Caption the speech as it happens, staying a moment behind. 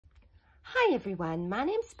Hi everyone, my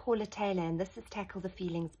name's Paula Taylor and this is Tackle the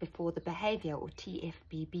Feelings Before the Behaviour, or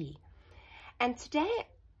TFBB. And today,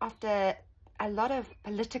 after a lot of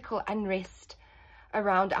political unrest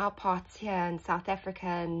around our parts here in South Africa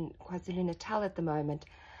and KwaZulu-Natal at the moment,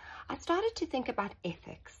 I started to think about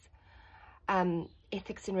ethics.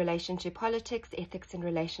 Ethics in relation to politics, ethics in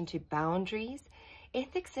relation to boundaries,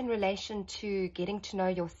 ethics in relation to getting to know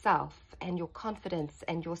yourself and your confidence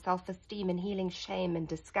and your self-esteem and healing shame and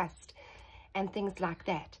disgust and things like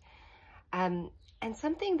that. And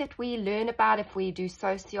something that we learn about if we do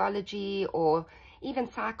sociology or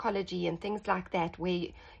even psychology and things like that, where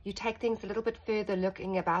you take things a little bit further,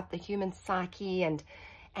 looking about the human psyche and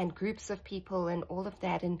groups of people and all of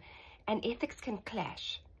that, and ethics can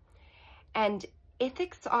clash. And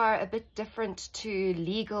ethics are a bit different to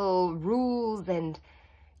legal rules and,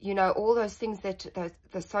 you know, all those things that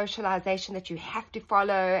the socialization that you have to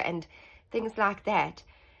follow and things like that.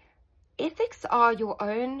 Ethics are your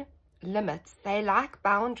own limits. They like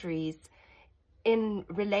boundaries in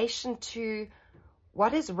relation to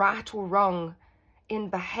what is right or wrong in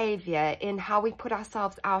behavior, in how we put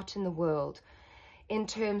ourselves out in the world, in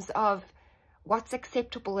terms of what's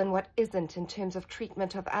acceptable and what isn't, in terms of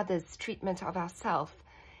treatment of others, treatment of ourselves,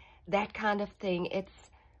 that kind of thing.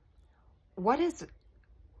 It's what is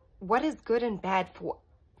good and bad for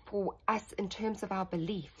us in terms of our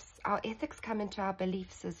beliefs. Our ethics come into our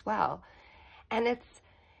beliefs as well. And it's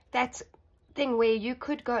that thing where you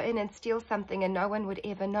could go in and steal something and no one would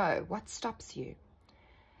ever know. What stops you?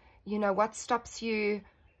 You know, what stops you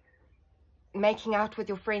making out with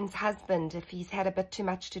your friend's husband if he's had a bit too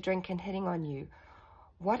much to drink and hitting on you?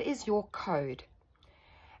 What is your code?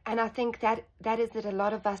 And I think that is that a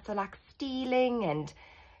lot of us are like stealing and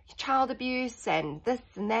child abuse and this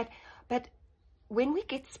and that. But when we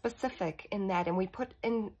get specific in that and we put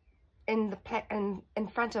in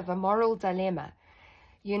front of a moral dilemma,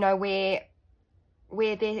 you know, where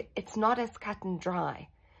it's not as cut and dry.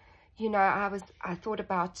 You know, I thought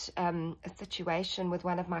about a situation with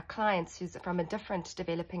one of my clients who's from a different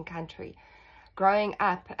developing country, growing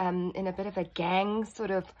up in a bit of a gang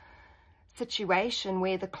sort of situation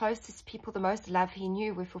where the closest people, the most love he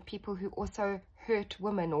knew were for people who also hurt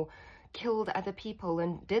women or killed other people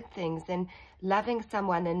and did things, and loving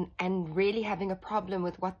someone and really having a problem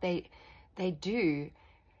with what they do,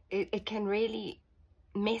 it can really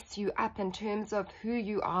mess you up in terms of who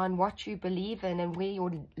you are and what you believe in and where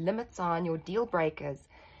your limits are and your deal breakers.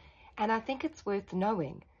 And I think it's worth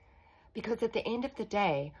knowing, because at the end of the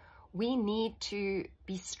day, we need to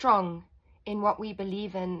be strong in what we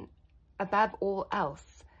believe in above all else.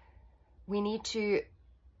 We need to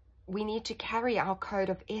carry our code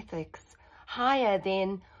of ethics higher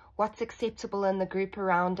than what's acceptable in the group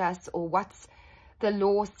around us or what's the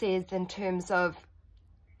law says in terms of,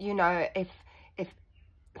 you know, if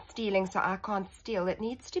stealing, so I can't steal. It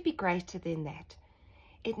needs to be greater than that.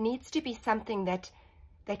 It needs to be something that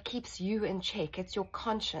keeps you in check. It's your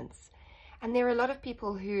conscience. And there are a lot of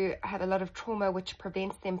people who have a lot of trauma which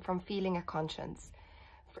prevents them from feeling a conscience,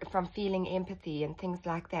 from feeling empathy and things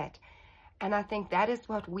like that. And I think that is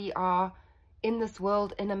what we are in this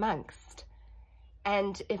world in amongst.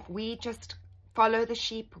 And if we just follow the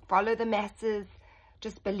sheep, follow the masses,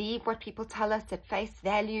 just believe what people tell us at face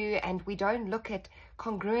value, and we don't look at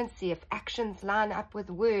congruency, if actions line up with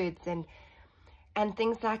words and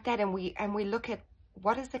things like that, and we look at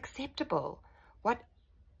what is acceptable, what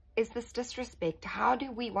is this disrespect, how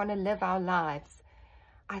do we want to live our lives,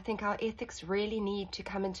 I think our ethics really need to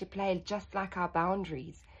come into play, just like our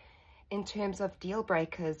boundaries, in terms of deal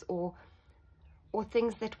breakers or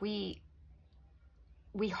things that we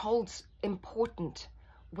hold important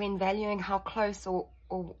when valuing how close or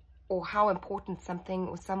how important something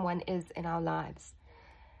or someone is in our lives.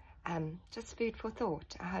 Just food for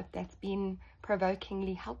thought. I hope that's been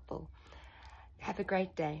provokingly helpful. Have a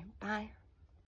great day. Bye.